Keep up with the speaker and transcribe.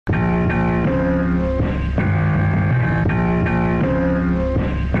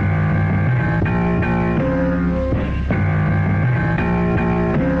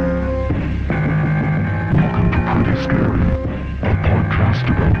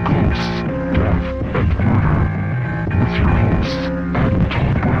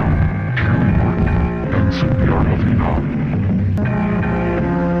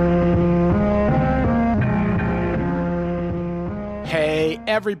Hey,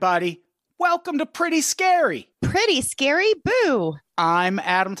 everybody. Welcome to Pretty Scary. Pretty Scary Boo. I'm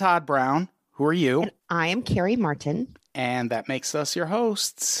Adam Todd Brown. Who are you? And I am Carrie Martin. And that makes us your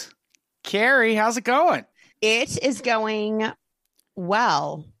hosts. Carrie, how's it going? It is going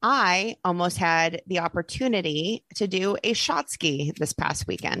well. I almost had the opportunity to do a shot ski this past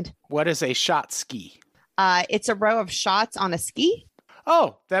weekend. What is a shot ski? It's a row of shots on a ski.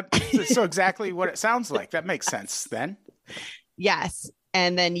 Oh, that's so exactly what it sounds like. That makes sense then. Yes.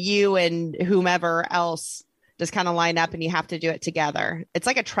 And then you and whomever else just kind of line up and you have to do it together. It's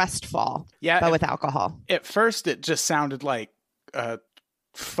like a trust fall, but with alcohol. At first, it just sounded like a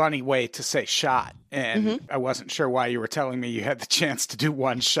funny way to say shot. And I wasn't sure why you were telling me you had the chance to do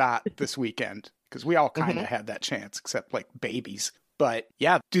one shot this weekend, because we all kind of had that chance, except like babies. But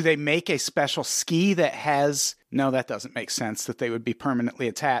yeah, do they make a special ski that has... No, that doesn't make sense that they would be permanently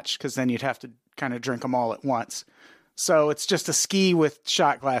attached, because then you'd have to kind of drink them all at once. So it's just a ski with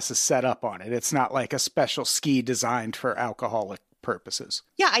shot glasses set up on it. It's not like a special ski designed for alcoholic purposes.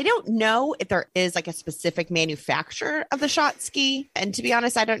 Yeah, I don't know if there is like a specific manufacturer of the shot ski. And to be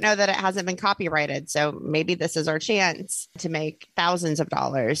honest, I don't know that it hasn't been copyrighted. So maybe this is our chance to make thousands of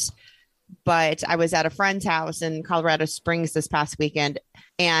dollars. But I was at a friend's house in Colorado Springs this past weekend,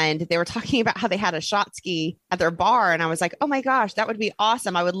 and they were talking about how they had a shot ski at their bar. And I was like, oh my gosh, that would be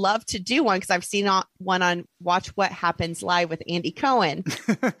awesome. I would love to do one, because I've seen one on Watch What Happens Live with Andy Cohen.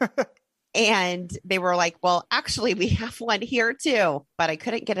 And they were like, well, actually, we have one here too. But I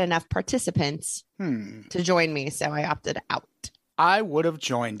couldn't get enough participants to join me, so I opted out. I would have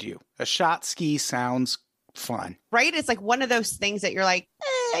joined you. A shot ski sounds fun. Right? It's like one of those things that you're like,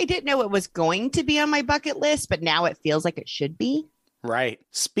 I didn't know it was going to be on my bucket list, but now it feels like it should be. Right.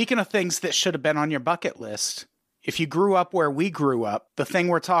 Speaking of things that should have been on your bucket list, if you grew up where we grew up, the thing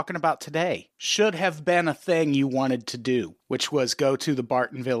we're talking about today should have been a thing you wanted to do, which was go to the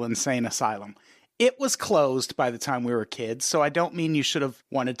Bartonville Insane Asylum. It was closed by the time we were kids, so I don't mean you should have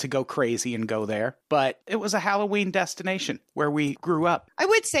wanted to go crazy and go there, but it was a Halloween destination where we grew up. I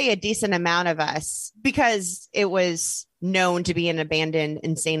would say a decent amount of us, because it was known to be an abandoned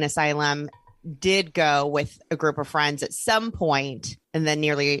insane asylum, did go with a group of friends at some point and then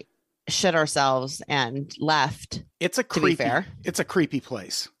nearly shit ourselves and left. It's a creepy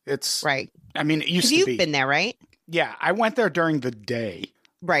place. It's right. I mean, it used to be. You've been there, right? Yeah, I went there during the day.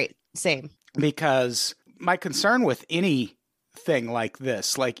 Right. Same. Because my concern with anything like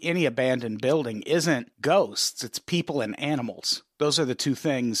this, like any abandoned building, isn't ghosts. It's people and animals. Those are the two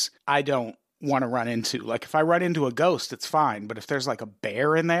things I don't want to run into. Like, if I run into a ghost, it's fine. But if there's like a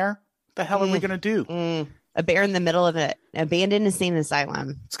bear in there, what the hell are we going to do? A bear in the middle of an abandoned insane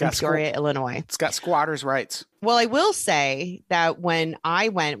asylum in Peoria, Illinois. It's got squatters' rights. Well, I will say that when I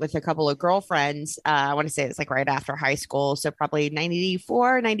went with a couple of girlfriends, I want to say it's like right after high school, so probably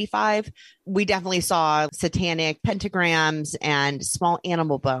 94, 95, we definitely saw satanic pentagrams and small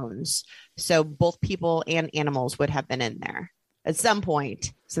animal bones. So both people and animals would have been in there at some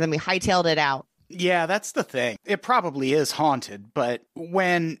point. So then we hightailed it out. Yeah, that's the thing. It probably is haunted, but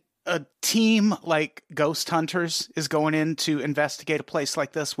when a team like Ghost Hunters is going in to investigate a place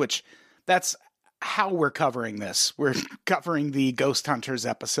like this, which that's how we're covering this. We're covering the Ghost Hunters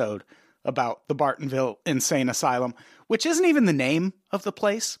episode about the Bartonville Insane Asylum, which isn't even the name of the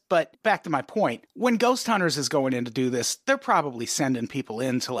place. But back to my point, when Ghost Hunters is going in to do this, they're probably sending people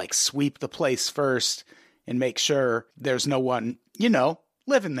in to like sweep the place first and make sure there's no one,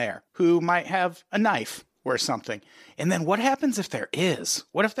 living there who might have a knife or something. And then what happens if there is?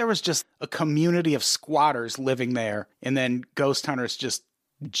 What if there was just a community of squatters living there, and then Ghost Hunters just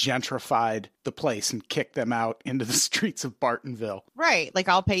gentrified the place and kicked them out into the streets of Bartonville? Right. Like,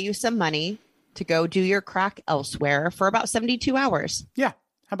 I'll pay you some money to go do your crack elsewhere for about 72 hours. Yeah.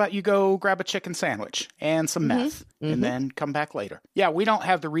 How about you go grab a chicken sandwich and some meth and then come back later? Yeah, we don't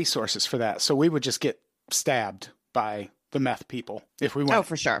have the resources for that. So we would just get stabbed by the meth people if we went. Oh,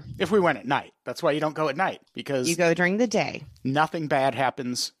 for sure. If we went at night. That's why you don't go at night, because you go during the day. Nothing bad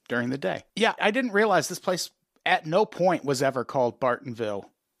happens during the day. Yeah, I didn't realize this place at no point was ever called Bartonville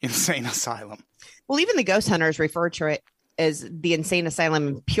Insane Asylum. Well, even the Ghost Hunters refer to it as the Insane Asylum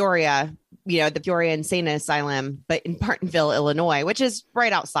in Peoria the Peoria Insane Asylum, but in Bartonville, Illinois, which is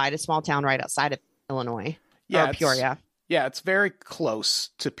right outside, a small town right outside of Illinois. Yeah, or Peoria. Yeah, it's very close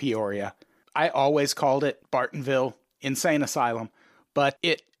to Peoria. I always called it Bartonville Insane Asylum, but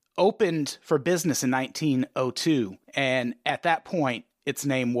it opened for business in 1902. And at that point, its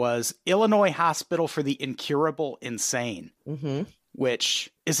name was Illinois Hospital for the Incurable Insane. Mm-hmm. Which,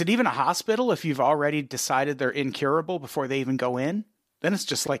 is it even a hospital if you've already decided they're incurable before they even go in? Then it's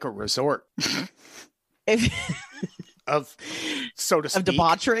just like a resort of, so to speak. Of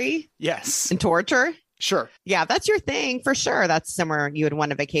debauchery? Yes. And torture? Sure. Yeah, that's your thing for sure. That's somewhere you would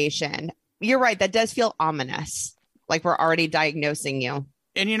want a vacation. You're right. That does feel ominous. Like we're already diagnosing you.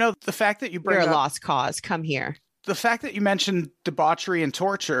 And the fact that you bring You're a up, lost cause. Come here. the fact that you mentioned debauchery and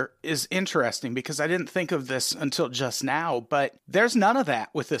torture is interesting because I didn't think of this until just now, but there's none of that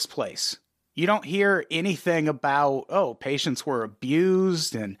with this place. You don't hear anything about, patients were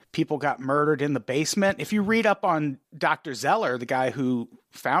abused and people got murdered in the basement. If you read up on Dr. Zeller, the guy who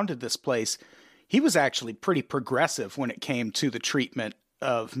founded this place, he was actually pretty progressive when it came to the treatment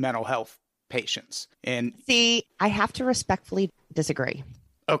of mental health patients. And see, I have to respectfully disagree.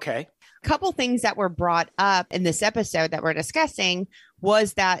 Okay. Couple things that were brought up in this episode that we're discussing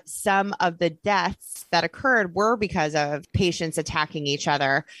was that some of the deaths that occurred were because of patients attacking each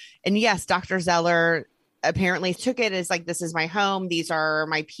other. And yes, Dr. Zeller apparently took it as like, this is my home, these are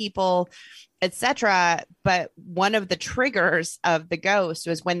my people, etc. But one of the triggers of the ghost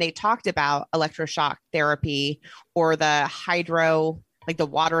was when they talked about electroshock therapy or the hydro, like the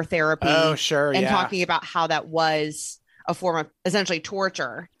water therapy. Oh, sure. And yeah. talking about how that was a form of essentially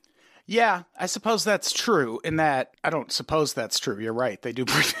torture. Yeah, I suppose that's true. In that, I don't suppose that's true. You're right. They do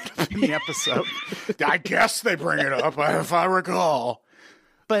bring it up in the episode. I guess they bring it up, if I recall.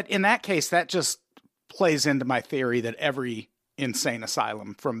 But in that case, that just plays into my theory that every insane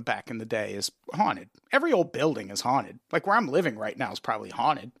asylum from back in the day is haunted. Every old building is haunted. Like where I'm living right now is probably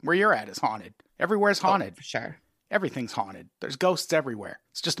haunted. Where you're at is haunted. Everywhere's haunted. For sure. Everything's haunted. There's ghosts everywhere.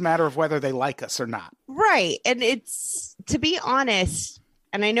 It's just a matter of whether they like us or not. Right. And it's, to be honest,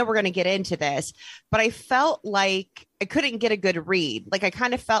 and I know we're going to get into this, but I felt like I couldn't get a good read. Like I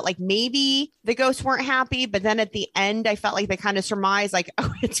kind of felt like maybe the ghosts weren't happy, but then at the end, I felt like they kind of surmised like,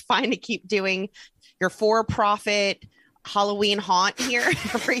 oh, it's fine to keep doing your for-profit Halloween haunt here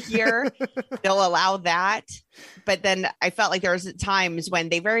every year. They'll allow that. But then I felt like there was times when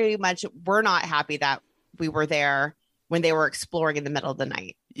they very much were not happy that we were there when they were exploring in the middle of the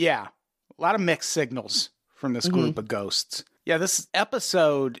night. Yeah. A lot of mixed signals from this group of ghosts. Yeah, this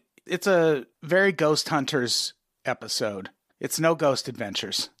episode, it's a very Ghost Hunters episode. It's no Ghost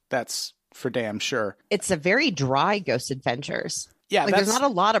Adventures. That's for damn sure. It's a very dry Ghost Adventures. Yeah, like there's not a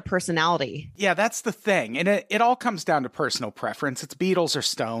lot of personality. Yeah, that's the thing. And it all comes down to personal preference. It's Beatles or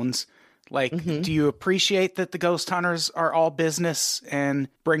Stones. Like, do you appreciate that the Ghost Hunters are all business and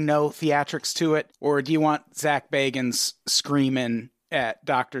bring no theatrics to it? Or do you want Zach Bagans screaming at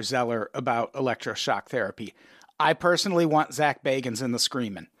Dr. Zeller about electroshock therapy? I personally want Zach Bagans in the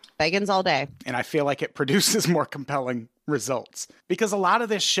screaming. Bagans all day. And I feel like it produces more compelling results. Because a lot of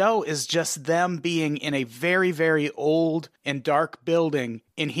this show is just them being in a very, very old and dark building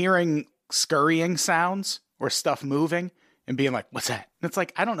and hearing scurrying sounds or stuff moving and being like, what's that? And it's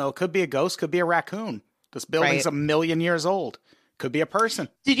like, I don't know. It could be a ghost, could be a raccoon. This building's 1 million years old. Could be a person.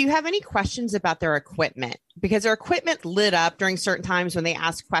 Did you have any questions about their equipment? Because their equipment lit up during certain times when they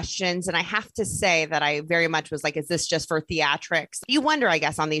asked questions. And I have to say that I very much was like, is this just for theatrics? You wonder, I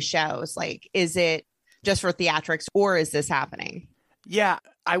guess, on these shows, like, is it just for theatrics or is this happening? Yeah,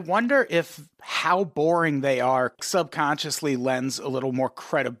 I wonder if how boring they are subconsciously lends a little more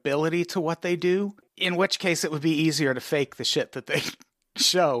credibility to what they do, in which case it would be easier to fake the shit that they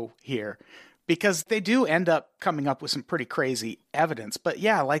show here. Because they do end up coming up with some pretty crazy evidence. But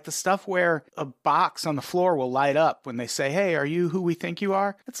yeah, like the stuff where a box on the floor will light up when they say, hey, are you who we think you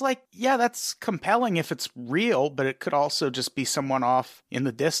are? It's like, yeah, that's compelling if it's real, but it could also just be someone off in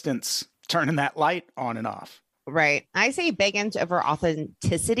the distance turning that light on and off. Right. I say Bagans over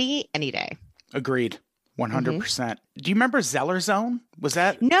authenticity any day. Agreed. 100%. Do you remember Zeller Zone? Was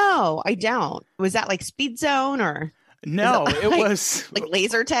that? No, I don't. Was that like Speed Zone or? No, it was like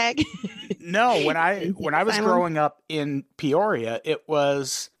laser tag. No, when I was growing up in Peoria, it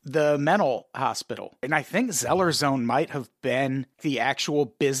was the mental hospital. And I think Zeller Zone might have been the actual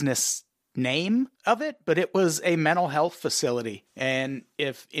business name of it, but it was a mental health facility. And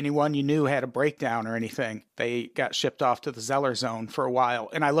if anyone you knew had a breakdown or anything, they got shipped off to the Zeller Zone for a while.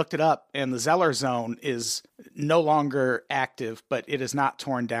 And I looked it up, and the Zeller Zone is no longer active, but it is not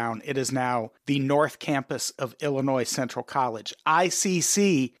torn down. It is now the North Campus of Illinois Central College.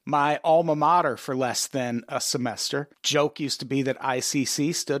 ICC, my alma mater for less than a semester. Joke used to be that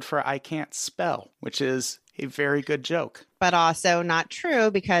ICC stood for I Can't Spell, which is a very good joke. But also not true,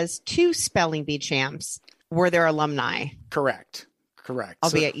 because 2 spelling bee champs were their alumni. Correct.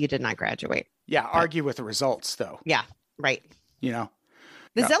 Albeit you did not graduate. Yeah, argue with the results, though. Yeah, right. You know?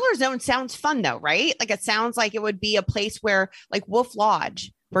 The Zeller Zone sounds fun, though, right? Like, it sounds like it would be a place where, like Wolf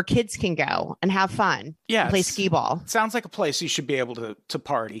Lodge, where kids can go and have fun. Yeah. And play skee ball. Sounds like a place you should be able to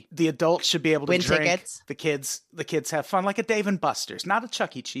party. The adults should be able to win drink. Tickets. The kids have fun, like a Dave and Buster's. Not a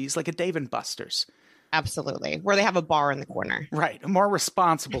Chuck E. Cheese, like a Dave and Buster's. Absolutely. Where they have a bar in the corner. Right. A more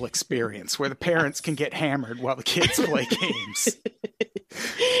responsible experience where the parents can get hammered while the kids play games.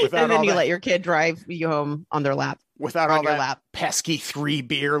 And then you let your kid drive you home on their lap. Without all that pesky 3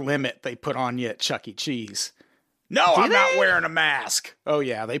 beer limit they put on you at Chuck E. Cheese. No, I'm not wearing a mask. Oh,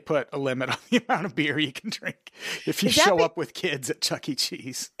 yeah. They put a limit on the amount of beer you can drink if you show up with kids at Chuck E.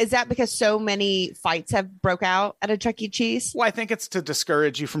 Cheese. Is that because so many fights have broke out at a Chuck E. Cheese? Well, I think it's to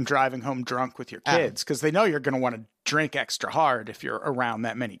discourage you from driving home drunk with your kids, because they know you're going to want to drink extra hard if you're around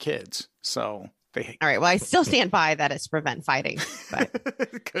that many kids. So they. All right. Well, I still stand by that it's to prevent fighting. But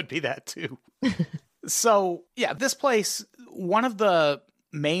it could be that too. So, yeah, this place, one of the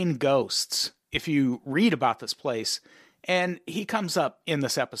main ghosts, if you read about this place, and he comes up in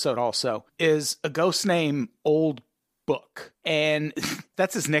this episode also, is a ghost named Old Book. And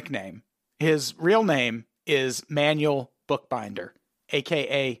that's his nickname. His real name is Manuel Bookbinder,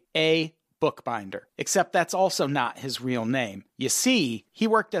 a.k.a. A Bookbinder. Except that's also not his real name. You see, he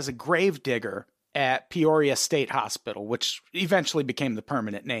worked as a grave digger at Peoria State Hospital, which eventually became the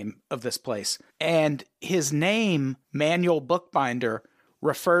permanent name of this place. And his name, Manuel Bookbinder,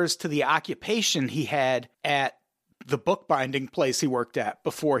 refers to the occupation he had at the bookbinding place he worked at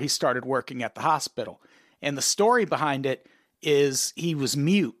before he started working at the hospital. And the story behind it is he was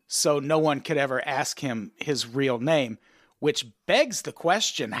mute, so no one could ever ask him his real name, which begs the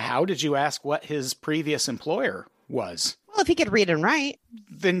question, how did you ask what his previous employer was? Well, if he could read and write.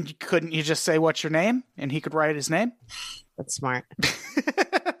 Then couldn't you just say, what's your name? And he could write his name? That's smart.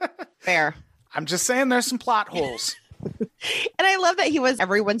 Fair. I'm just saying there's some plot holes. And I love that he was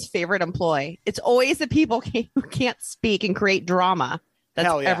everyone's favorite employee. It's always the people who can't speak and create drama.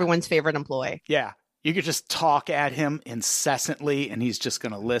 That's everyone's favorite employee. Yeah. You could just talk at him incessantly and he's just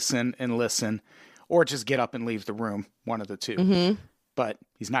going to listen and listen, or just get up and leave the room. One of the two. Mm-hmm. But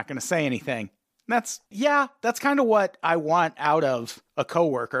he's not going to say anything. That's kind of what I want out of a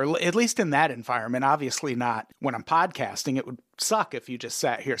coworker, at least in that environment. Obviously not when I'm podcasting. It would suck if you just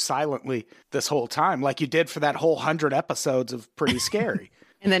sat here silently this whole time, like you did for that whole 100 episodes of Pretty Scary.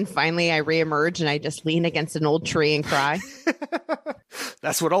 And then finally I reemerge and I just lean against an old tree and cry.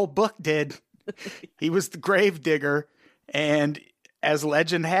 That's what Old Book did. He was the grave digger. And as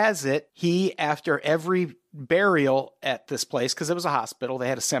legend has it, he, after every burial at this place, because it was a hospital, they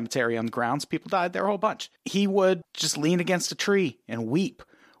had a cemetery on the grounds, people died there a whole bunch, he would just lean against a tree and weep,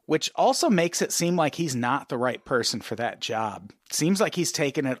 which also makes it seem like he's not the right person for that job. Seems like he's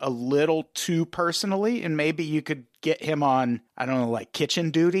taken it a little too personally, and maybe you could get him on, I don't know, like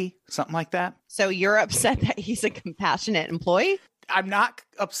kitchen duty, something like that. So you're upset that he's a compassionate employee? I'm not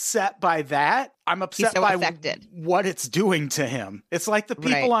upset by that. I'm upset by what it's doing to him. It's like the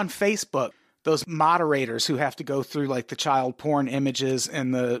people on Facebook, those moderators who have to go through like the child porn images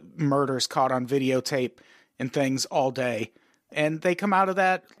and the murders caught on videotape and things all day. And they come out of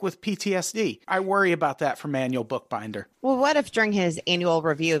that with PTSD. I worry about that for Manuel Bookbinder. Well, what if during his annual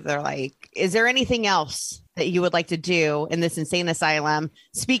review, they're like, is there anything else that you would like to do in this insane asylum?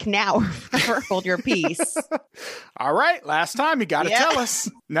 Speak now or forever hold your peace. All right. Last time you got to tell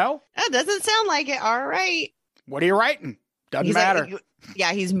us. No? That doesn't sound like it. All right. What are you writing? Doesn't matter.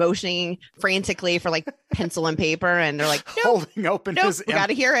 He's motioning frantically for like pencil and paper, and they're like, holding open his. We got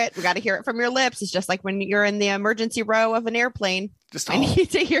to hear it. We got to hear it from your lips. It's just like when you're in the emergency row of an airplane. I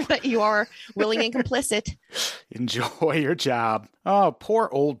need to hear that you are willing and complicit. Enjoy your job. Oh, poor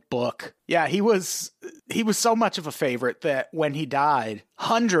Old Book. Yeah, he was so much of a favorite that when he died,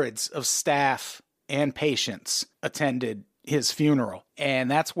 hundreds of staff and patients attended his funeral, and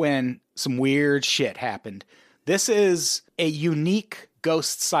that's when some weird shit happened. This is a unique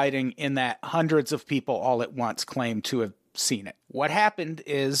ghost sighting in that hundreds of people all at once claim to have seen it. What happened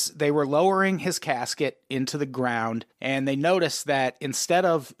is they were lowering his casket into the ground, and they noticed that instead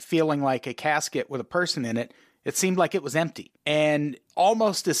of feeling like a casket with a person in it, it seemed like it was empty. And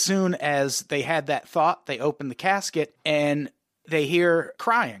almost as soon as they had that thought, they opened the casket and they hear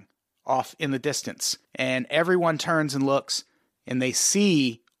crying off in the distance. And everyone turns and looks, and they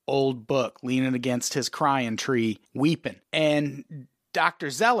see Old Book leaning against his crying tree, weeping. And Dr.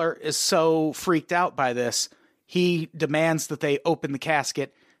 Zeller is so freaked out by this, he demands that they open the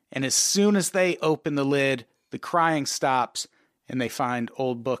casket. And as soon as they open the lid, the crying stops, and they find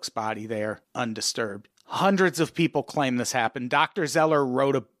Old Book's body there, undisturbed. Hundreds of people claim this happened. Dr. Zeller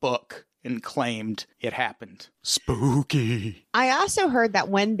wrote a book and claimed it happened. Spooky. I also heard that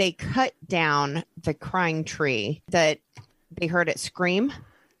when they cut down the crying tree, that they heard it scream.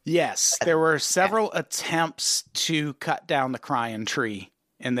 Yes, there were several attempts to cut down the crying tree,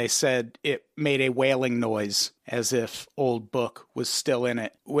 and they said it made a wailing noise as if Old Book was still in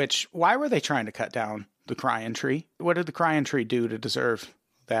it. Which, why were they trying to cut down the crying tree? What did the crying tree do to deserve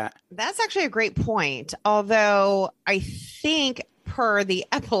that? That's actually a great point. Although I think per the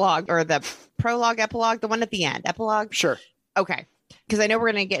epilogue or the prologue, epilogue, the one at the end, epilogue. Sure. Okay. Because I know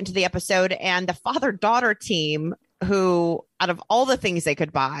we're going to get into the episode, and the father-daughter team, who out of all the things they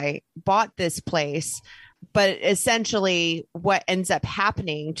could buy, bought this place. But essentially what ends up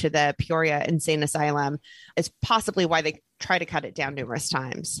happening to the Peoria Insane Asylum is possibly why they try to cut it down numerous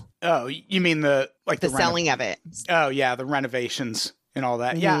times. Oh, you mean the selling of it? Oh, yeah, the renovations and all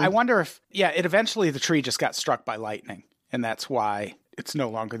that. Mm-hmm. Yeah, I wonder if, it eventually the tree just got struck by lightning, and that's why it's no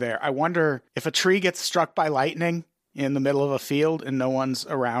longer there. I wonder if a tree gets struck by lightning in the middle of a field and no one's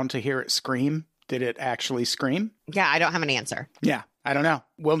around to hear it scream, did it actually scream? Yeah, I don't have an answer. Yeah, I don't know.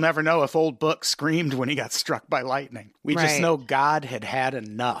 We'll never know if Old Book screamed when he got struck by lightning. We just know God had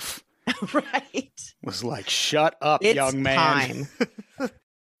enough. Right. Was like, shut up, it's young man. Time.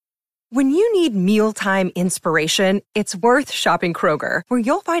 When you need mealtime inspiration, it's worth shopping Kroger, where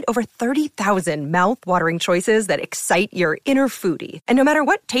you'll find over 30,000 mouth-watering choices that excite your inner foodie. And no matter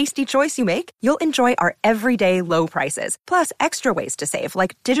what tasty choice you make, you'll enjoy our everyday low prices, plus extra ways to save,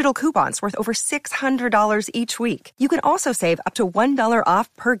 like digital coupons worth over $600 each week. You can also save up to $1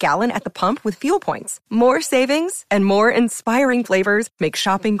 off per gallon at the pump with fuel points. More savings and more inspiring flavors make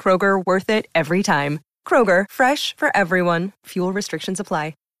shopping Kroger worth it every time. Kroger, fresh for everyone. Fuel restrictions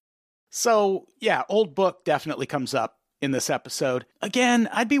apply. So, yeah, Old Book definitely comes up in this episode. Again,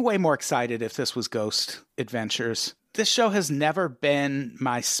 I'd be way more excited if this was Ghost Adventures. This show has never been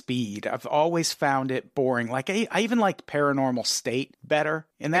my speed. I've always found it boring. Like, I even liked Paranormal State better.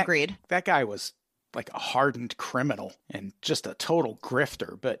 And Agreed. That guy was like a hardened criminal and just a total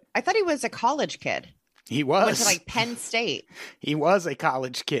grifter. But I thought he was a college kid. He was. Went to like Penn State. He was a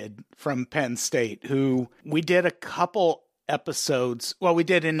college kid from Penn State who we did a couple episodes. Well, we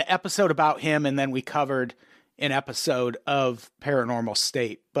did an episode about him, and then we covered an episode of Paranormal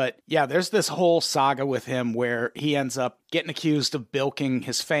State. But yeah, there's this whole saga with him where he ends up getting accused of bilking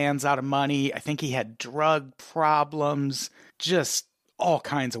his fans out of money. I think he had drug problems, just all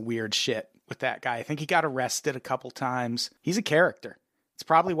kinds of weird shit with that guy. I think he got arrested a couple times. He's a character. It's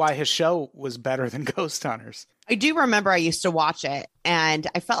probably why his show was better than Ghost Hunters. I do remember I used to watch it, and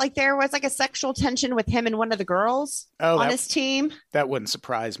I felt like there was like a sexual tension with him and one of the girls on his team. That wouldn't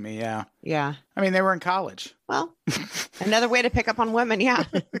surprise me, yeah. Yeah. I mean, they were in college. Well, another way to pick up on women, yeah.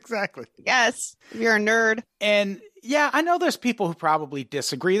 Exactly. Yes, if you're a nerd. And yeah, I know there's people who probably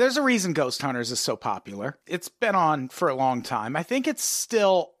disagree. There's a reason Ghost Hunters is so popular. It's been on for a long time. I think it's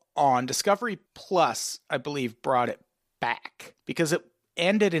still on. Discovery Plus, I believe, brought it back because it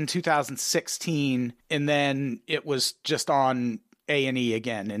ended in 2016, and then it was just on A&E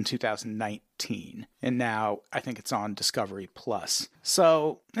again in 2019. And now I think it's on Discovery Plus.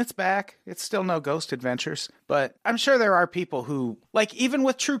 So it's back. It's still no Ghost Adventures, but I'm sure there are people who, like, even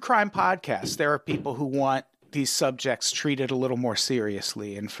with true crime podcasts, there are people who want these subjects treated a little more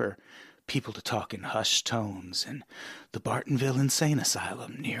seriously and for people to talk in hushed tones and the Bartonville Insane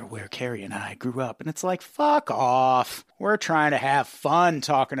Asylum near where Carrie and I grew up. And it's like, fuck off. We're trying to have fun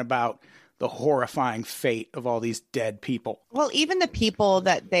talking about the horrifying fate of all these dead people. Well, even the people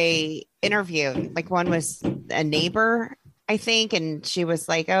that they interviewed, like one was a neighbor, I think, and she was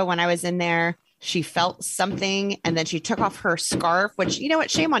like, oh, when I was in there, she felt something, and then she took off her scarf, which, you know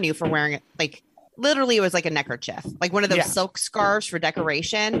what, shame on you for wearing it. Like, literally, it was like a neckerchief, like one of those silk scarves for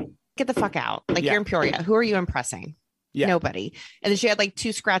decoration. Get the fuck out. Like, you're in Peoria. Who are you impressing? Yeah. Nobody. And then she had like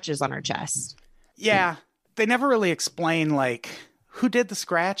 2 scratches on her chest. Yeah. They never really explain, like, who did the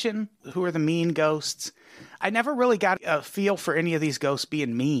scratching? Who are the mean ghosts? I never really got a feel for any of these ghosts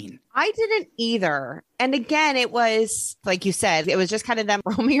being mean. I didn't either. And again, it was, like you said, it was just kind of them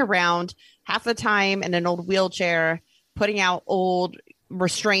roaming around half the time in an old wheelchair, putting out old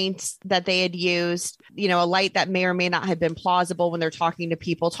restraints that they had used, a light that may or may not have been plausible when they're talking to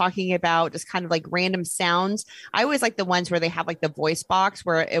people, talking about just kind of like random sounds. I always like the ones where they have like the voice box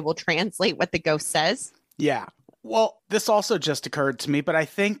where it will translate what the ghost says. Yeah. Well, this also just occurred to me, but I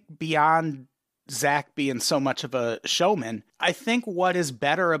think beyond Zach being so much of a showman, I think what is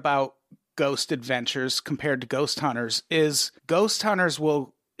better about Ghost Adventures compared to Ghost Hunters is Ghost Hunters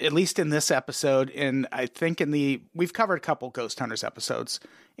will, at least in this episode, and I think we've covered a couple Ghost Hunters episodes,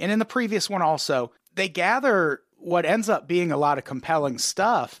 and in the previous one also, they gather what ends up being a lot of compelling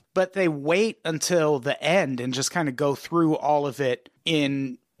stuff, but they wait until the end and just kind of go through all of it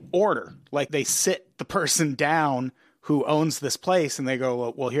in order. Like they sit the person down who owns this place and they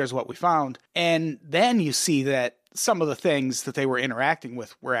go, well, here's what we found. And then you see that some of the things that they were interacting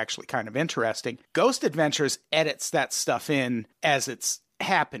with were actually kind of interesting. Ghost Adventures edits that stuff in as it's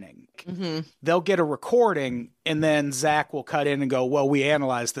happening. Mm-hmm. They'll get a recording and then Zach will cut in and go, well, we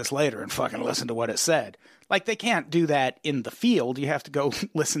analyzed this later and fucking listen to what it said. Like they can't do that in the field. You have to go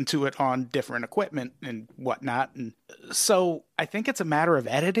listen to it on different equipment and whatnot. And so I think it's a matter of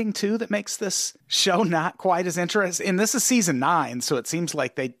editing too that makes this show not quite as interesting. And this is season 9, so it seems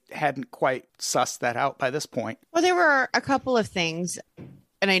like they hadn't quite sussed that out by this point. Well, there were a couple of things.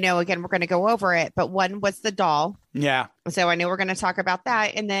 And I know, again, we're going to go over it, but one was the doll. Yeah. So I know we're going to talk about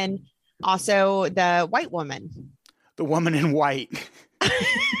that. And then also the white woman. The woman in white.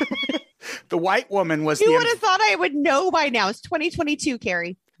 The white woman was You would have thought I would know by now. It's 2022,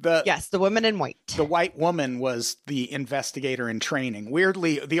 Carrie. Yes, the woman in white. The white woman was the investigator in training.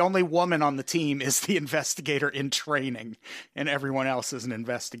 Weirdly, the only woman on the team is the investigator in training, and everyone else is an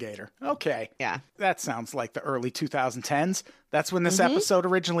investigator. Okay. Yeah. That sounds like the early 2010s. That's when this episode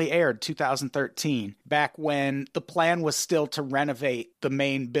originally aired, 2013, back when the plan was still to renovate the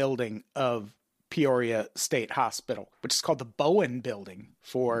main building of Peoria State Hospital, which is called the Bowen Building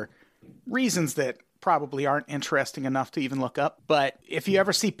for reasons that probably aren't interesting enough to even look up. But if you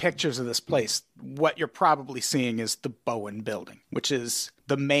ever see pictures of this place, what you're probably seeing is the Bowen Building, which is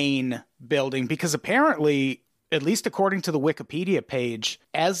the main building, because apparently, at least according to the Wikipedia page,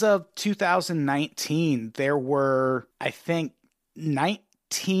 as of 2019, there were, I think,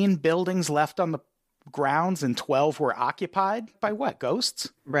 19 buildings left on the grounds and 12 were occupied by what?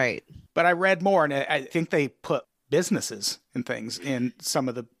 Ghosts? Right. But I read more, and I think they put businesses and things in some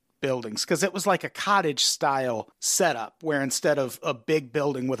of the buildings, because it was like a cottage style setup where instead of a big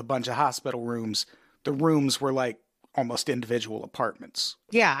building with a bunch of hospital rooms, the rooms were like almost individual apartments.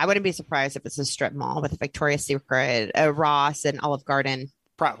 Yeah, I wouldn't be surprised if it's a strip mall with a Victoria's Secret, a Ross, and Olive Garden.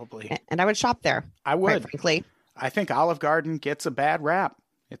 Probably. And I would shop there. I would. Quite frankly. I think Olive Garden gets a bad rap.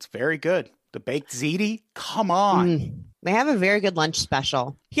 It's very good. The baked ziti? Come on. They have a very good lunch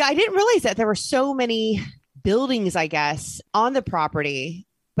special. Yeah, I didn't realize that there were so many buildings, I guess, on the property.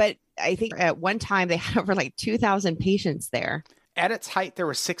 But I think at one time they had over like 2,000 patients there. At its height, there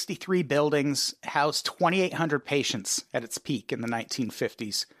were 63 buildings, housed 2,800 patients at its peak in the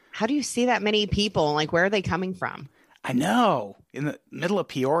 1950s. How do you see that many people? Like, where are they coming from? I know. In the middle of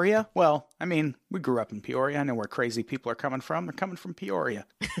Peoria? Well, I mean, we grew up in Peoria. I know where crazy people are coming from. They're coming from Peoria.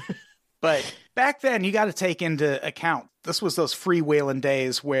 But back then, you got to take into account, this was those freewheeling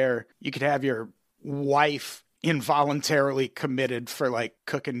days where you could have your wife involuntarily committed for like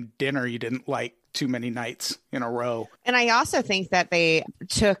cooking dinner you didn't like too many nights in a row. And I also think that they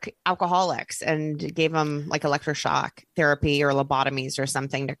took alcoholics and gave them like electroshock therapy or lobotomies or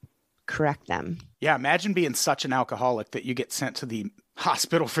something to correct them. Yeah, imagine being such an alcoholic that you get sent to the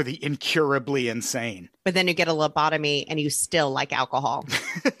hospital for the incurably insane. But then you get a lobotomy and you still like alcohol.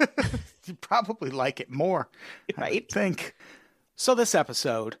 You probably like it more, right? I think. So this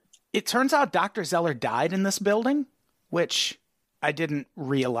episode, it turns out Dr. Zeller died in this building, which I didn't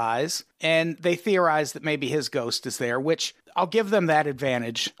realize. And they theorize that maybe his ghost is there, which I'll give them that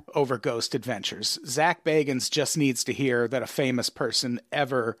advantage over Ghost Adventures. Zach Bagans just needs to hear that a famous person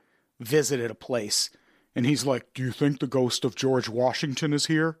ever visited a place. And he's like, do you think the ghost of George Washington is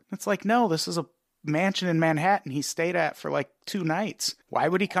here? It's like, no, this is a mansion in Manhattan he stayed at for like 2 nights. Why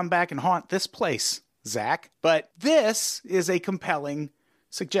would he come back and haunt this place, Zach? But this is a compelling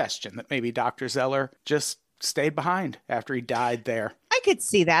suggestion that maybe Dr. Zeller just stayed behind after he died there. I could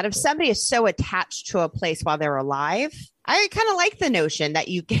see that. If somebody is so attached to a place while they're alive, I kind of like the notion that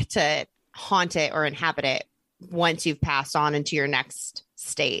you get to haunt it or inhabit it once you've passed on into your next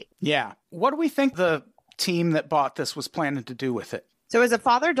state. Yeah. What do we think the team that bought this was planning to do with it? So it was a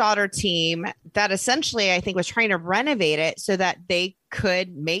father-daughter team that essentially, I think, was trying to renovate it so that they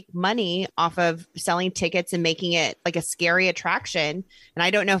could make money off of selling tickets and making it like a scary attraction. And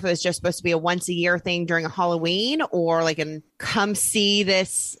I don't know if it was just supposed to be a once a year thing during a Halloween or like an come see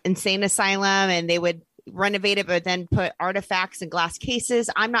this insane asylum and they would renovate it, but then put artifacts in glass cases.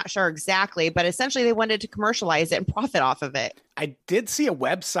 I'm not sure exactly, but essentially they wanted to commercialize it and profit off of it. I did see a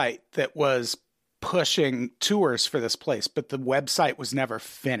website that was pushing tours for this place, but the website was never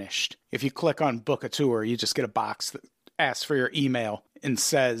finished. If you click on book a tour, you just get a box that asks for your email and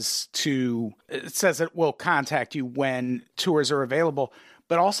says it will contact you when tours are available.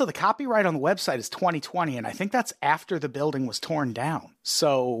 But also the copyright on the website is 2020, and I think that's after the building was torn down.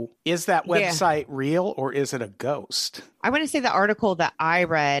 So is that website real or is it a ghost? I want to say the article that I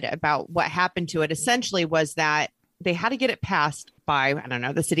read about what happened to it essentially was that they had to get it passed by, I don't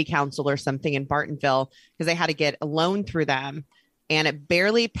know, the city council or something in Bartonville because they had to get a loan through them. And it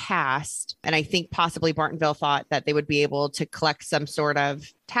barely passed. And I think possibly Bartonville thought that they would be able to collect some sort of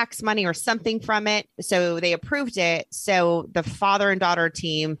tax money or something from it. So they approved it. So the father and daughter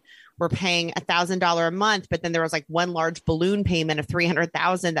team were paying $1,000 a month. But then there was like one large balloon payment of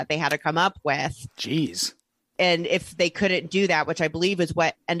 $300,000 that they had to come up with. Jeez. And if they couldn't do that, which I believe is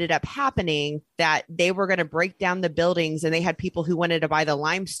what ended up happening, that they were going to break down the buildings and they had people who wanted to buy the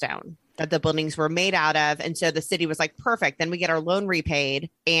limestone that the buildings were made out of. And so the city was like, perfect. Then we get our loan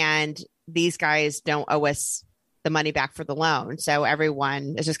repaid and these guys don't owe us the money back for the loan. So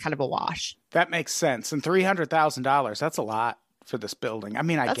everyone is just kind of a wash. That makes sense. And $300,000, that's a lot for this building. I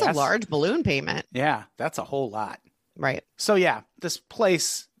mean, I guess that's a large balloon payment. Yeah, that's a whole lot. Right. So yeah, this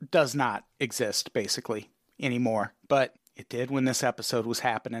place does not exist basically anymore, but it did when this episode was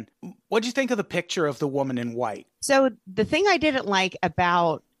happening. What'd you think of the picture of the woman in white? So the thing I didn't like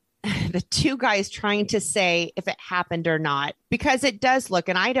about the two guys trying to say if it happened or not, because it does look,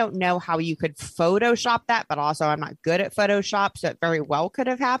 and I don't know how you could Photoshop that, but also I'm not good at Photoshop, so it very well could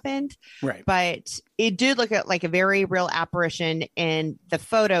have happened. Right. But it did look at like a very real apparition in the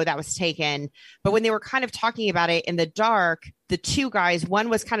photo that was taken. But when they were kind of talking about it in the dark, the two guys, one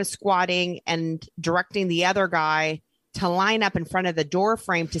was kind of squatting and directing the other guy to line up in front of the door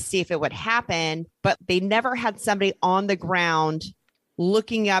frame to see if it would happen. But they never had somebody on the ground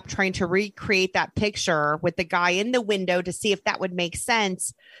looking up, trying to recreate that picture with the guy in the window to see if that would make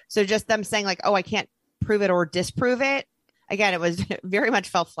sense. So just them saying like, oh, I can't prove it or disprove it. Again, it was very much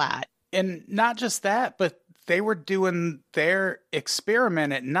fell flat. And not just that, but they were doing their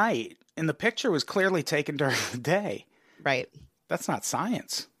experiment at night and the picture was clearly taken during the day. Right. That's not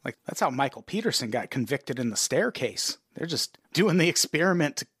science. Like that's how Michael Peterson got convicted in The Staircase. They're just doing the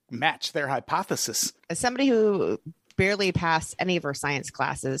experiment to match their hypothesis. As somebody who barely passed any of her science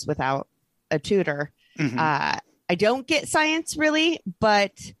classes without a tutor, I don't get science really,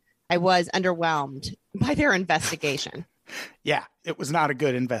 but I was underwhelmed by their investigation. Yeah, it was not a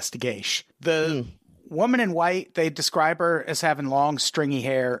good investigation. The woman in white, they describe her as having long, stringy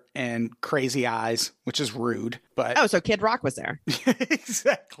hair and crazy eyes, which is rude. But oh, so Kid Rock was there.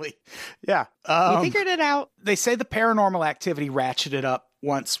 Exactly. Yeah. We figured it out. They say the paranormal activity ratcheted up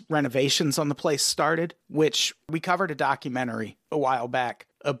once renovations on the place started, which we covered a documentary a while back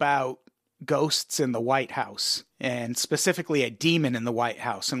about ghosts in the White House, and specifically a demon in the White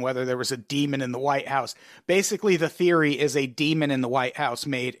House, and whether there was a demon in the White House. Basically, the theory is a demon in the White House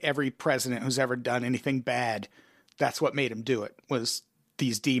made every president who's ever done anything bad. That's what made him do it, was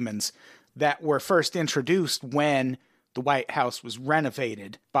these demons that were first introduced when the White House was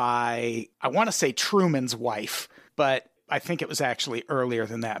renovated by, I want to say Truman's wife, but I think it was actually earlier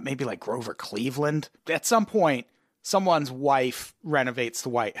than that, maybe like Grover Cleveland. At some point, someone's wife renovates the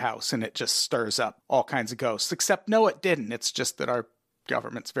White House and it just stirs up all kinds of ghosts. Except, no, it didn't. It's just that our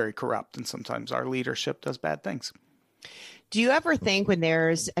government's very corrupt and sometimes our leadership does bad things. Do you ever think when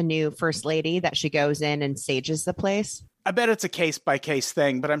there's a new first lady that she goes in and stages the place? I bet it's a case-by-case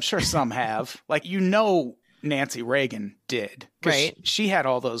thing, but I'm sure some have. Like, Nancy Reagan did. Right. She had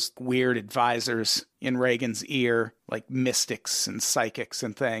all those weird advisors in Reagan's ear, like mystics and psychics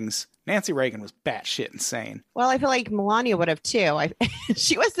and things. Nancy Reagan was batshit insane. Well, I feel like Melania would have too.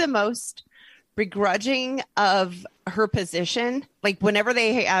 She was the most begrudging of her position. Like whenever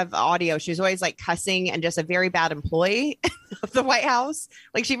they have audio, she's always like cussing and just a very bad employee of the White House.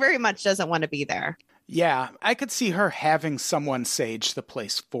 Like she very much doesn't want to be there. Yeah, I could see her having someone sage the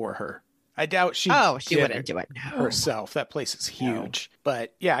place for her. I doubt she wouldn't do it herself. That place is huge. No.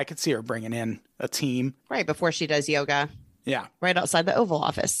 But yeah, I could see her bringing in a team. Right, before she does yoga. Yeah. Right outside the Oval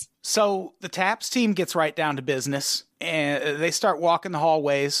Office. So the TAPS team gets right down to business, and they start walking the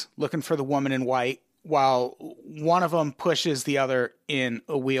hallways looking for the woman in white, while one of them pushes the other in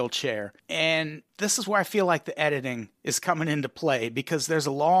a wheelchair. And this is where I feel like the editing is coming into play, because there's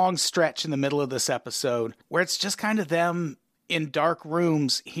a long stretch in the middle of this episode where it's just kind of them in dark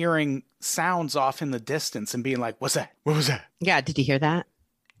rooms hearing sounds off in the distance and being like, what's that? What was that? Yeah, did you hear that?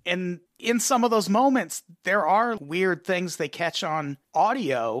 And in some of those moments, there are weird things they catch on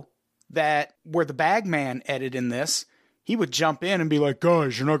audio that where the bagman edited in this, he would jump in and be like,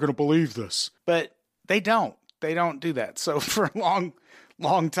 guys, you're not going to believe this. But they don't. They don't do that. So for a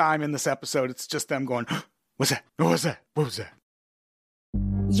long time in this episode, it's just them going, what's that? What was that? What was that?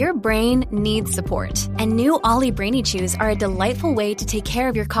 Your brain needs support, and new Ollie Brainy Chews are a delightful way to take care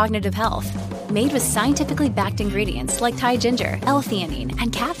of your cognitive health. Made with scientifically backed ingredients like Thai ginger, L-theanine,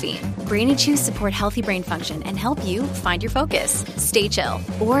 and caffeine, Brainy Chews support healthy brain function and help you find your focus, stay chill,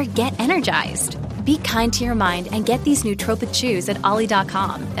 or get energized. Be kind to your mind and get these nootropic chews at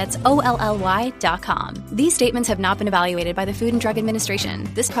ollie.com. That's OLLY.com. These statements have not been evaluated by the Food and Drug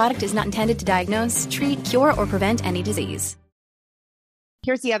Administration. This product is not intended to diagnose, treat, cure, or prevent any disease.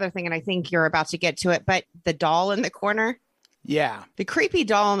 Here's the other thing, and I think you're about to get to it, but the doll in the corner. Yeah. The creepy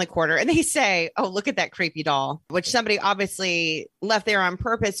doll in the corner. And they say, oh, look at that creepy doll, which somebody obviously left there on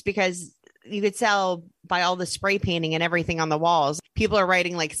purpose because you could tell by all the spray painting and everything on the walls. People are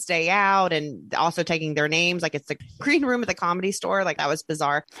writing like stay out and also taking their names. Like it's the green room at the Comedy Store. Like that was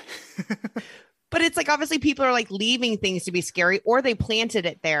bizarre. But it's like, obviously people are like leaving things to be scary, or they planted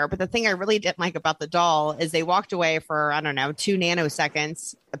it there. But the thing I really didn't like about the doll is they walked away for, I don't know, 2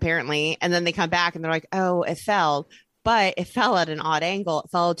 nanoseconds, apparently. And then they come back and they're like, oh, it fell. But it fell at an odd angle.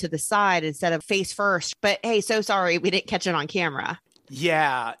 It fell to the side instead of face first. But hey, so sorry, we didn't catch it on camera.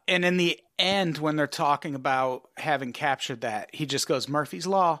 Yeah. And in the end, when they're talking about having captured that, he just goes, Murphy's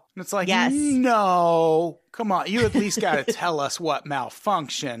Law. And it's like, yes. No, come on. You at least got to tell us what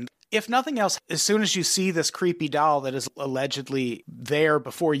malfunctioned. If nothing else, as soon as you see this creepy doll that is allegedly there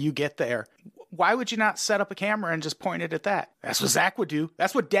before you get there, why would you not set up a camera and just point it at that? That's what Zach would do.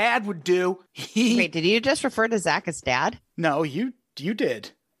 That's what Dad would do. Wait, did you just refer to Zach as Dad? No, you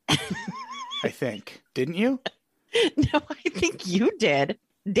did. I think. Didn't you? No, I think you did.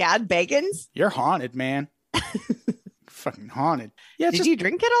 Dad Bagans? You're haunted, man. Fucking haunted. Yeah. Did you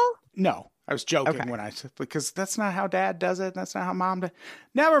drink it all? No. I was joking when I said, because that's not how Dad does it. That's not how Mom does.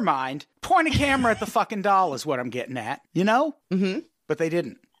 Never mind. Point a camera at the fucking doll is what I'm getting at, you know? Mm-hmm. But they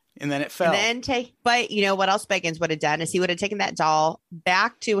didn't. And then it fell. But you know what else Bagans would have done is he would have taken that doll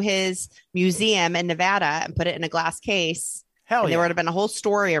back to his museum in Nevada and put it in a glass case. Hell yeah. There would have been a whole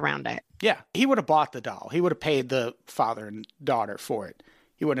story around it. Yeah. He would have bought the doll. He would have paid the father and daughter for it.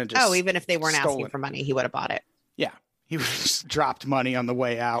 He wouldn't have just even if they weren't asking for money, he would have bought it. Yeah. He would have just dropped money on the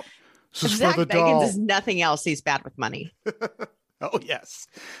way out. Zach Bagans is nothing else. He's bad with money. Oh, yes.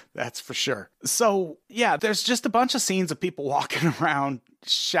 That's for sure. So, yeah, there's just a bunch of scenes of people walking around,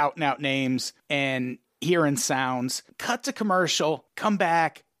 shouting out names and hearing sounds. Cut to commercial, come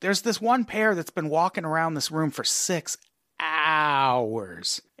back. There's this one pair that's been walking around this room for 6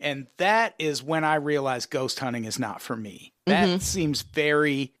 hours. And that is when I realized ghost hunting is not for me. That seems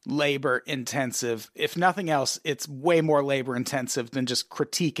very labor intensive. If nothing else, it's way more labor intensive than just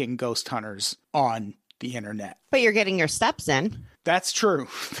critiquing ghost hunters on the internet. But you're getting your steps in. That's true.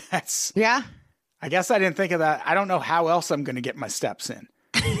 Yeah. I guess I didn't think of that. I don't know how else I'm going to get my steps in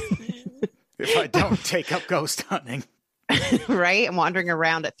if I don't take up ghost hunting. Right? I'm wandering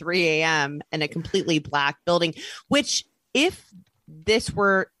around at 3 a.m. in a completely black building, which if this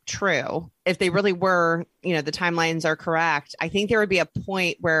were true, if they really were, the timelines are correct, I think there would be a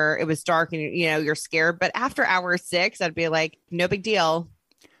point where it was dark and, you're scared. But after hour 6, I'd be like, no big deal.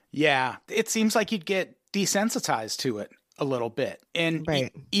 Yeah. It seems like you'd get desensitized to it a little bit. And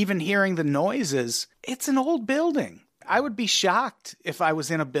even hearing the noises, it's an old building. I would be shocked if I was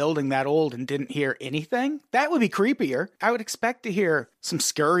in a building that old and didn't hear anything. That would be creepier. I would expect to hear some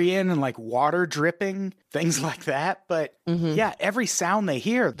scurrying and like water dripping, things like that. But yeah, every sound they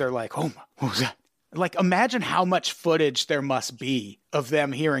hear, they're like, oh, what was that? Like, imagine how much footage there must be of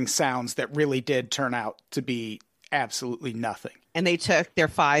them hearing sounds that really did turn out to be absolutely nothing. And they took their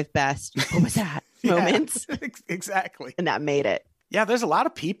 5 best, what was that, moments? Exactly. And that made it. Yeah, there's a lot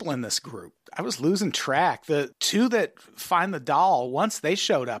of people in this group. I was losing track. The 2 that find the doll, once they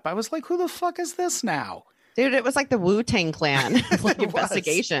showed up, I was like, who the fuck is this now? Dude, it was like the Wu-Tang Clan like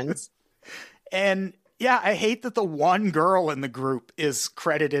investigations. And yeah, I hate that the one girl in the group is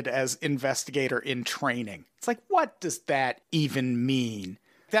credited as investigator in training. It's like, what does that even mean?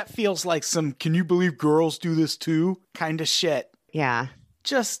 That feels like some, can you believe girls do this too? Kind of shit. Yeah.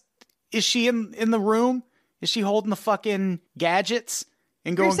 Just, is she in the room? Is she holding the fucking gadgets?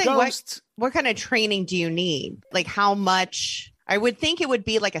 and going, saying Ghost. What kind of training do you need? Like how much? I would think it would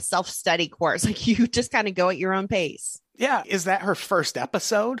be like a self-study course. Like you just kind of go at your own pace. Yeah. Is that her first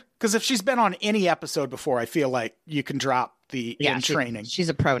episode? Because if she's been on any episode before, I feel like you can drop the in training. She's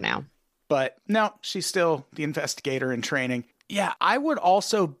a pro now. But no, she's still the investigator in training. Yeah, I would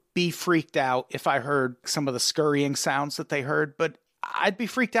also be freaked out if I heard some of the scurrying sounds that they heard, but I'd be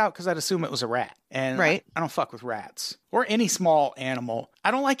freaked out because I'd assume it was a rat. And right. I don't fuck with rats or any small animal.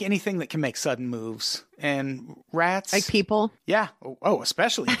 I don't like anything that can make sudden moves. And rats. Like people? Yeah. Oh,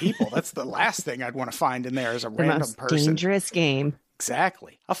 especially people. That's the last thing I'd want to find in there as a random most person. Dangerous game.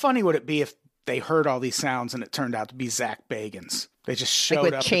 Exactly. How funny would it be if they heard all these sounds and it turned out to be Zach Bagans? They just showed like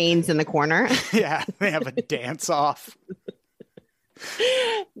with up. chains in the corner. Yeah. They have a dance off.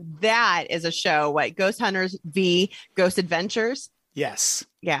 That is a show. What? Ghost Hunters v Ghost Adventures? Yes.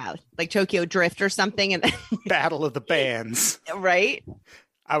 Yeah. Like Tokyo Drift or something. And Battle of the Bands. Right?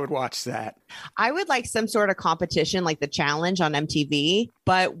 I would watch that. I would like some sort of competition like the challenge on MTV,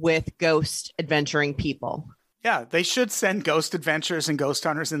 but with ghost adventuring people. Yeah, they should send Ghost Adventures and Ghost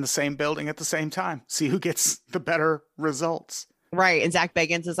Hunters in the same building at the same time. See who gets the better results. Right. And Zach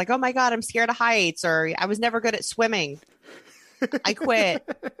Bagans is like, oh my God, I'm scared of heights, or I was never good at swimming. I quit.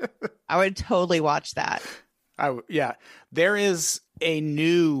 I would totally watch that. Yeah. There is a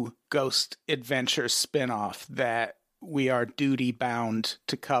new Ghost Adventures spinoff that we are duty bound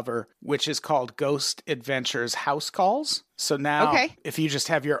to cover, which is called Ghost Adventures House Calls. So now, if you just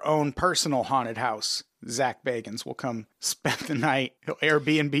have your own personal haunted house, Zach Bagans will come spend the night. He'll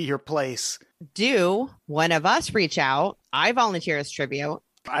Airbnb your place. Do one of us reach out? I volunteer as tribute.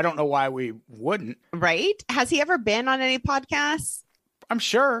 I don't know why we wouldn't. Right? Has he ever been on any podcasts? I'm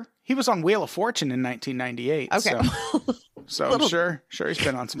sure. He was on Wheel of Fortune in 1998. Okay. So I'm sure he's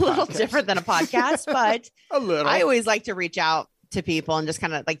been on some podcasts. A little different than a podcast, but a little. I always like to reach out to people and just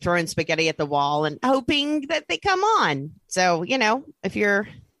kind of like throwing spaghetti at the wall and hoping that they come on. So, if you're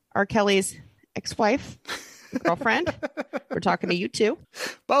R. Kelly's ex-wife, girlfriend, we're talking to you too.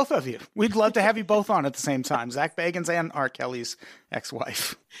 Both of you. We'd love to have you both on at the same time. Zach Bagans and R. Kelly's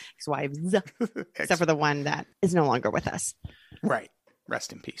ex-wife. Ex-wives. Except for the one that is no longer with us. Right.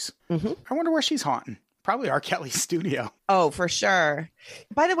 Rest in peace. Mm-hmm. I wonder where she's haunting. Probably R. Kelly's studio. Oh, for sure.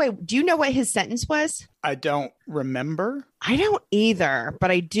 By the way, do you know what his sentence was? I don't remember. I don't either,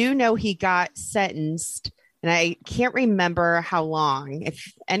 but I do know he got sentenced. And I can't remember how long.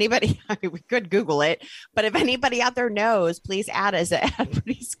 If anybody, we could Google it, but if anybody out there knows, please add us at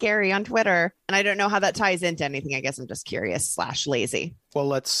Pretty Scary on Twitter. And I don't know how that ties into anything. I guess I'm just curious / lazy. Well,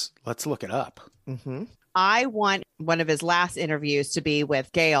 let's look it up. Mm-hmm. I want one of his last interviews to be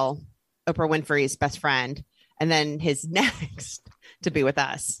with Gail, Oprah Winfrey's best friend, and then his next to be with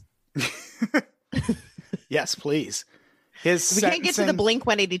us. Yes, please. We can't get to the Blink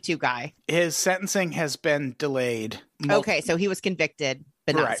 182 guy. His sentencing has been delayed. Okay, so he was convicted,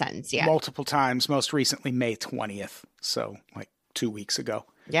 but not sentenced yet. Multiple times, most recently May 20th. So like 2 weeks ago.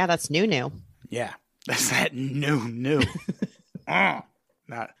 Yeah, that's new. Yeah, that's that new.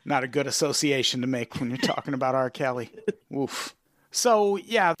 Not a good association to make when you're talking about R. Kelly. Woof. So,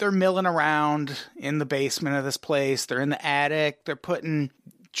 yeah, they're milling around in the basement of this place. They're in the attic. They're putting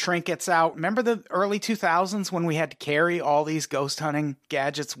trinkets out. Remember the early 2000s when we had to carry all these ghost hunting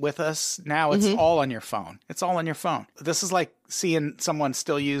gadgets with us? Now it's all on your phone. It's all on your phone. This is like seeing someone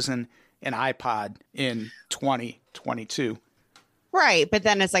still using an iPod in 2022. Right. But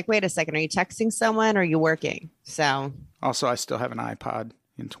then it's like, wait a second. Are you texting someone or are you working? So. Also, I still have an iPod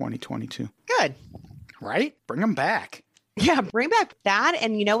in 2022. Good. Right? Bring them back. Yeah, bring back that.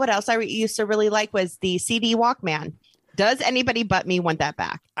 And you know what else I used to really like was the CD Walkman. Does anybody but me want that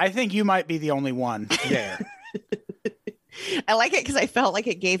back? I think you might be the only one there. I like it because I felt like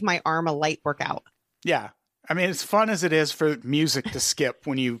it gave my arm a light workout. Yeah. I mean, as fun as it is for music to skip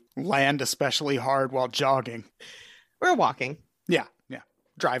when you land especially hard while jogging. Or walking. Yeah.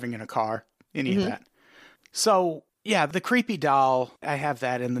 Driving in a car, any of that. So, yeah, the creepy doll, I have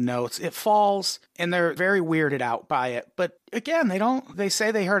that in the notes. It falls, and they're very weirded out by it. But again, they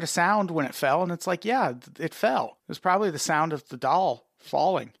say they heard a sound when it fell, and it's like, yeah, it fell. It was probably the sound of the doll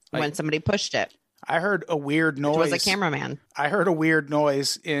falling. Like, when somebody pushed it. I heard a weird noise. It was a cameraman. I heard a weird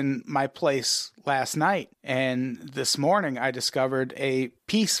noise in my place last night. And this morning I discovered a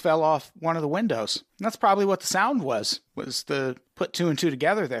piece fell off one of the windows. And that's probably what the sound was the put two and two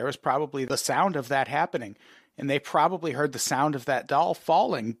together there was probably the sound of that happening. And they probably heard the sound of that doll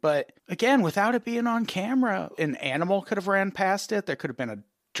falling. But again, without it being on camera, an animal could have ran past it. There could have been a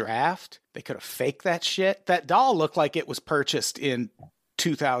draft. They could have faked that shit. That doll looked like it was purchased in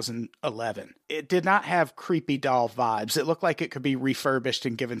 2011. It did not have creepy doll vibes. It looked like it could be refurbished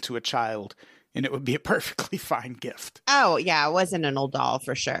and given to a child, and it would be a perfectly fine gift. Oh, yeah. It wasn't an old doll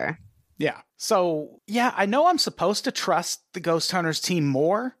for sure. Yeah. So, yeah, I know I'm supposed to trust the Ghost Hunters team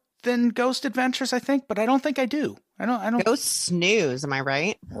more than Ghost Adventures, I think, but I don't think I do. I don't. Ghost snooze, am I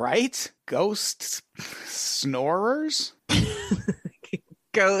right? Right? Ghost snorers?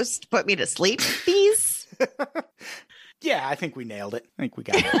 Ghost put me to sleep, please. Yeah, I think we nailed it. I think we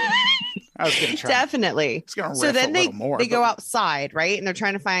got it. I was going to try. Definitely. I was going to So riff then a they little more. they go but- outside, right? And they're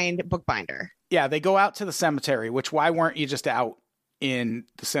trying to find Bookbinder. Yeah, they go out to the cemetery, which why weren't you just out in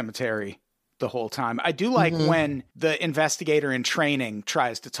the cemetery the whole time? I do like when the investigator in training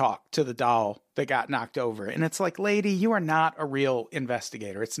tries to talk to the doll that got knocked over. And it's like, lady, you are not a real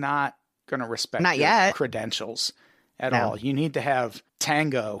investigator. It's not going to respect Not your yet. credentials at No. all. You need to have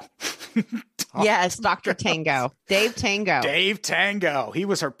Tango. Yes, Dr. Tango. Dave Tango. Dave Tango. He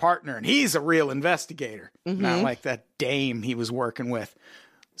was her partner, and he's a real investigator. Not like that dame he was working with.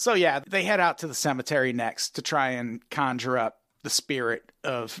 So, yeah, they head out to the cemetery next to try and conjure up the spirit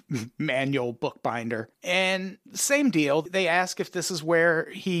of Manuel Bookbinder. And same deal. They ask if this is where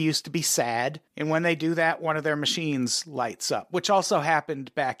he used to be sad. And when they do that, one of their machines lights up, which also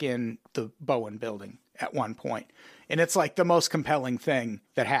happened back in the Bowen building at one point. And it's like the most compelling thing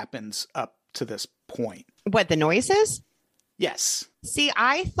that happens up to this point. What, the noises? Yes. See,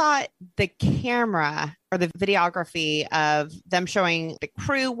 I thought the camera or the videography of them showing the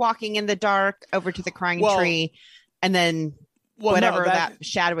crew walking in the dark over to the crying Well- tree and then Well, whatever no, that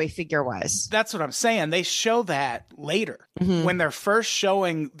shadowy figure was. That's what I'm saying. They show that later. Mm-hmm. When they're first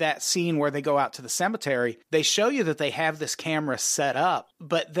showing that scene where they go out to the cemetery, they show you that they have this camera set up,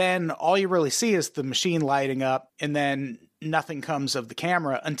 but then all you really see is the machine lighting up and then nothing comes of the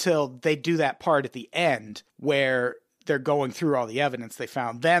camera until they do that part at the end where they're going through all the evidence they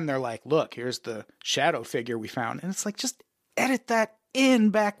found. Then they're like, look, here's the shadow figure we found. And it's like, just edit that in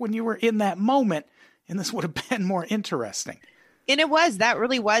back when you were in that moment, and this would have been more interesting. And that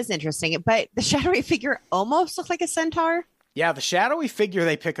really was interesting. But the shadowy figure almost looked like a centaur. Yeah, the shadowy figure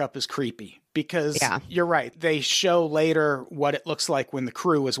they pick up is creepy because you're right. They show later what it looks like when the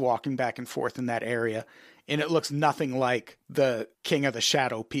crew is walking back and forth in that area, and it looks nothing like the King of the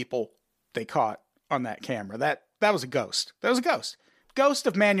Shadow people they caught on that camera. That was a ghost. That was a ghost. Ghost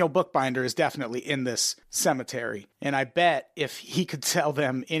of Manuel Bookbinder is definitely in this cemetery, and I bet if he could tell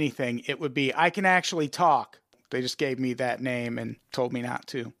them anything, it would be, I can actually talk. They just gave me that name and told me not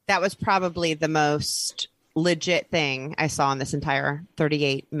to. That was probably the most legit thing I saw in this entire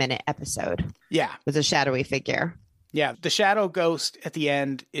 38-minute episode. Yeah. Was a shadowy figure. Yeah, the shadow ghost at the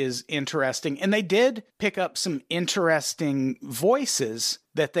end is interesting. And they did pick up some interesting voices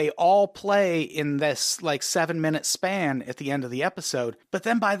that they all play in this like 7-minute span at the end of the episode. But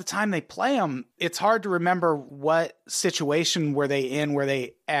then by the time they play them, it's hard to remember what situation were they in where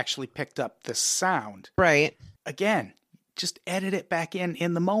they actually picked up this sound. Right. Again, just edit it back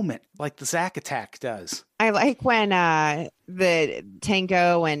in the moment like the Zack Attack does. I like when the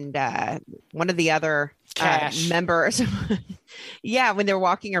Tango and one of the other Cash members, when they're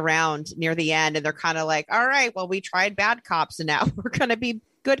walking around near the end and they're kind of like, all right, well, we tried bad cops and now we're going to be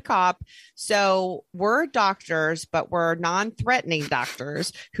good cop. So we're doctors, but we're non-threatening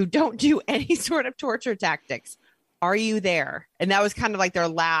doctors who don't do any sort of torture tactics. Are you there? And that was kind of like their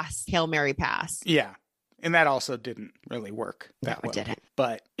last Hail Mary pass. Yeah. And that also didn't really work that well. It didn't.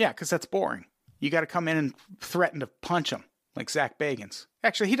 But yeah, because that's boring. You got to come in and threaten to punch him like Zach Bagans.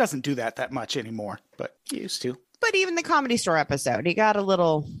 Actually, he doesn't do that much anymore, but he used to. But even the Comedy Store episode, he got a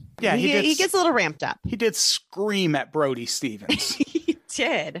little, Yeah, he gets a little ramped up. He did scream at Brody Stevens He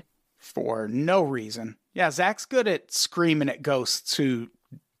did. for no reason. Yeah, Zach's good at screaming at ghosts who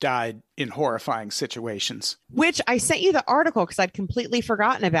died in horrifying situations. Which I sent you the article because I'd completely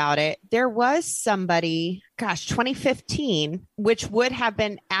forgotten about it. There was somebody, 2015, which would have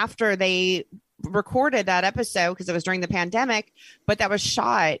been after they recorded that episode because it was during the pandemic, but that was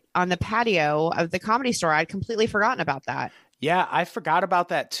shot on the patio of the Comedy Store. I'd completely forgotten about that. Yeah, I forgot about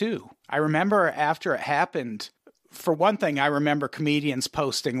that too. I remember after it happened, for one thing, I remember comedians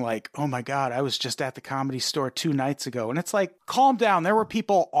posting like, oh my God, I was just at the Comedy Store 2 nights ago. And it's like, calm down. There were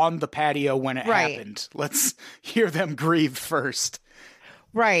people on the patio when it happened. Let's hear them grieve first.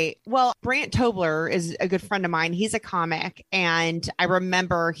 Right. Well, Brant Tobler is a good friend of mine. He's a comic. And I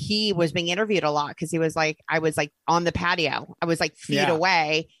remember he was being interviewed a lot because he was like, I was like on the patio. I was like feet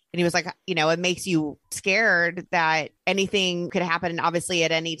away. And he was like, it makes you scared that anything could happen, obviously,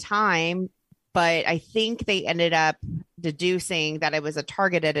 at any time. But I think they ended up deducing that it was a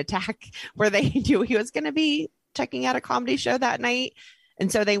targeted attack where they knew he was going to be checking out a comedy show that night.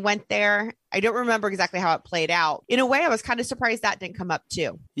 And so they went there. I don't remember exactly how it played out. In a way, I was kind of surprised that didn't come up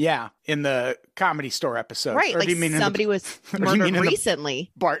too. Yeah, in the Comedy Store episode. Right. Or Like do you mean somebody was murdered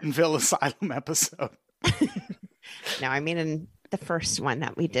recently. Bartonville Asylum episode. No, I mean in the first one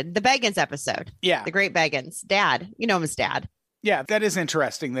that we did, the Beggins episode. Yeah. The Great Beggins. Dad. You know him as Dad. Yeah, that is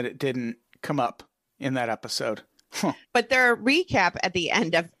interesting that it didn't come up in that episode. Huh. But their recap at the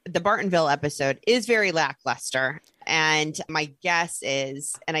end of the Bartonville episode is very lackluster. And my guess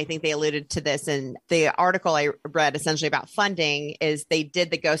is, and I think they alluded to this in the article I read essentially about funding, is they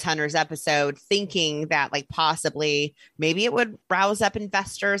did the Ghost Hunters episode thinking that like possibly maybe it would rouse up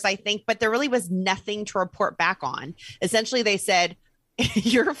investors, I think, but there really was nothing to report back on. Essentially, they said,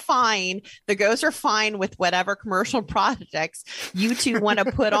 you're fine. The ghosts are fine with whatever commercial projects you two want to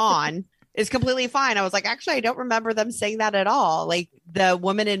put on. Is completely fine. I was like, actually, I don't remember them saying that at all. Like the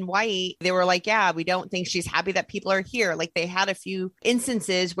woman in white, they were like, yeah, we don't think she's happy that people are here. Like they had a few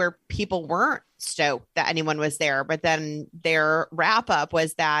instances where people weren't stoked that anyone was there. But then their wrap up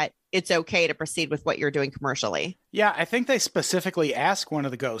was that it's okay to proceed with what you're doing commercially. Yeah, I think they specifically ask one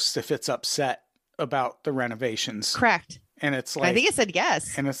of the ghosts if it's upset about the renovations. Correct. And it's like, I think it said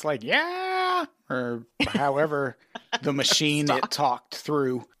yes. And it's like, yeah, or however the machine it talked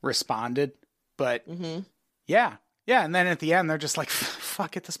through responded. But yeah. And then at the end, they're just like,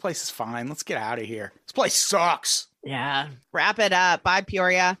 fuck it. This place is fine. Let's get out of here. This place sucks. Yeah. Wrap it up. Bye,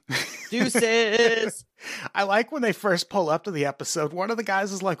 Peoria. Deuces. I like when they first pull up to the episode. One of the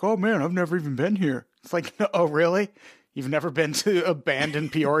guys is like, oh man, I've never even been here. It's like, oh, really? You've never been to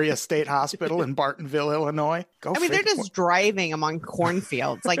abandoned Peoria State Hospital in Bartonville, Illinois? They're just driving among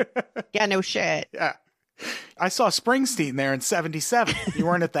cornfields. Like, yeah, no shit. Yeah. I saw Springsteen there in 77. You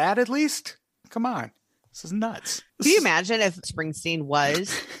weren't at that at least? Come on. This is nuts. Can you imagine if Springsteen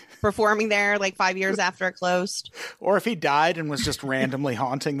was performing there like 5 years after it closed? Or if he died and was just randomly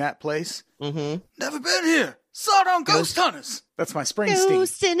haunting that place? Never been here. Saw it on Ghost Hunters. That's my Springsteen.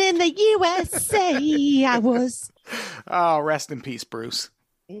 Ghosting in the USA, I was. Oh, rest in peace, Bruce.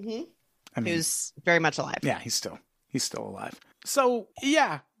 I mean, who's very much alive. Yeah, he's still alive. So,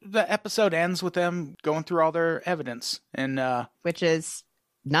 yeah, the episode ends with them going through all their evidence. And which is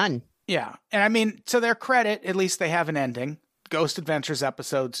none. Yeah. And I mean, to their credit, at least they have an ending. Ghost Adventures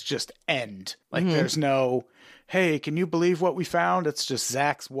episodes just end. Like there's no, hey, can you believe what we found? It's just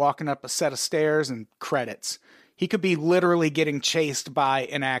Zach's walking up a set of stairs and credits. He could be literally getting chased by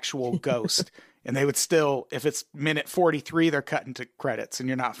an actual ghost. And they would still, if it's minute 43, they're cutting to credits and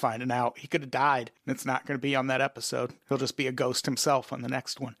you're not finding out. He could have died. And it's not going to be on that episode. He'll just be a ghost himself on the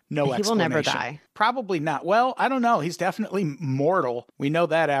next one. No explanation. He will never die. Probably not. Well, I don't know. He's definitely mortal. We know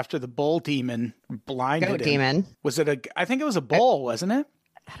that after the bull demon blinded him. Goat demon. Was it I think it was a bull, wasn't it?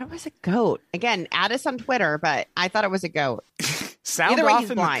 I thought it was a goat. Again, add us on Twitter, but I thought it was a goat. Sound off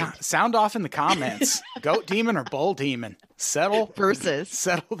in the comments. Goat demon or bull demon? Settle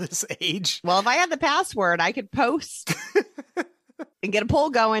this age. Well, if I had the password, I could post and get a poll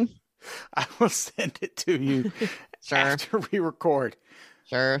going. I will send it to you after we record.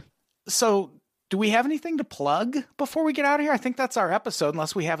 Sure. So, do we have anything to plug before we get out of here? I think that's our episode,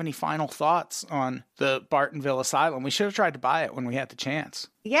 unless we have any final thoughts on the Bartonville Asylum. We should have tried to buy it when we had the chance.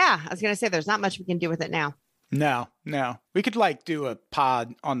 Yeah, I was going to say there's not much we can do with it now. No. We could do a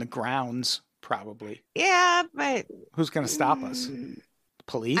pod on the grounds, probably. Yeah, but who's going to stop us?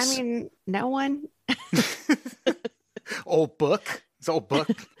 Police? I mean, no one. Old Book. It's Old Book.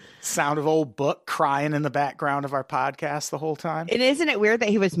 Sound of Old Book crying in the background of our podcast the whole time. And isn't it weird that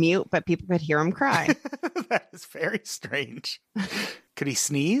he was mute, but people could hear him cry? That is very strange. Could he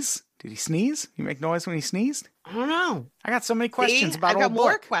sneeze? Did he sneeze? You make noise when he sneezed? I don't know. I got so many questions about Old Book. I've got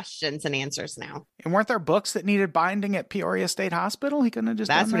more questions and answers now. And weren't there books that needed binding at Peoria State Hospital? He couldn't have just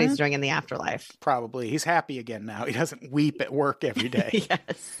That's what he's doing in the afterlife. Probably. He's happy again now. He doesn't weep at work every day.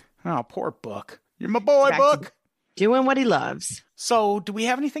 Yes. Oh, poor Book. You're my boy, Book. Doing what he loves. So, do we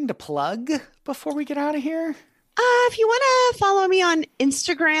have anything to plug before we get out of here? If you want to follow me on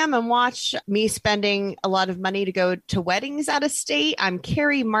Instagram and watch me spending a lot of money to go to weddings out of state, I'm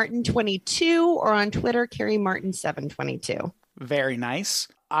Carrie Martin 22, or on Twitter, Carrie Martin 722. Very nice.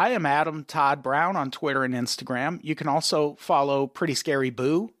 I am Adam Todd Brown on Twitter and Instagram. You can also follow Pretty Scary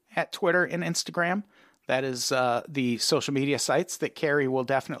Boo at Twitter and Instagram. That is the social media sites that Carrie will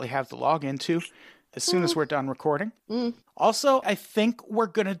definitely have the login to as soon as we're done recording. Also, I think we're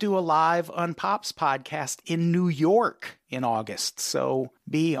going to do a live Unpops podcast in New York in August. So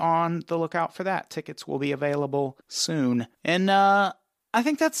be on the lookout for that. Tickets will be available soon. And I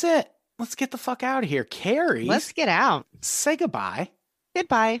think that's it. Let's get the fuck out of here. Carrie. Let's get out. Say goodbye.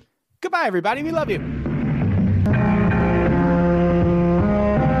 Goodbye. Goodbye, everybody. We love you.